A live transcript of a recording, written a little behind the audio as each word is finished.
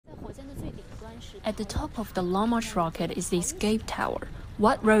At the top of the long-march rocket is the escape tower.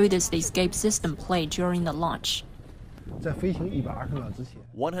 What role does the escape system play during the launch? 在飞行120秒之前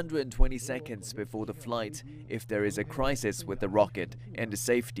 120 seconds before the flight, if there is a crisis with the rocket and the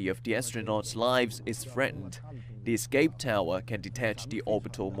safety of the astronauts' lives is threatened, the escape tower can detach the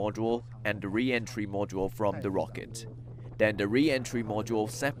orbital module and the re-entry module from the rocket. Then the re-entry module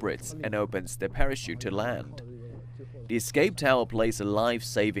separates and opens the parachute to land. The escape tower plays a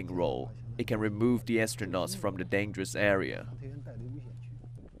life-saving role. It can remove the astronauts from the dangerous area.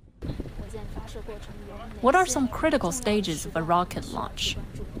 What are some critical stages of a rocket launch?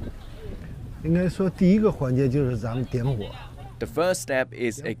 应该说第一个环节就是咱们点火 The first step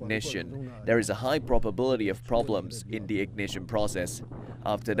is ignition. There is a high probability of problems in the ignition process.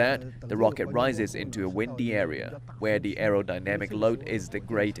 After that, the rocket rises into a windy area, where the aerodynamic load is the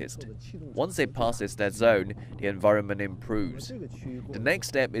greatest. Once it passes that zone, the environment improves. The next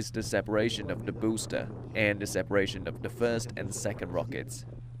step is the separation of the booster and the separation of the first and second rockets.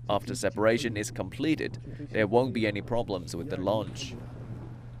 After separation is completed, there won't be any problems with the launch.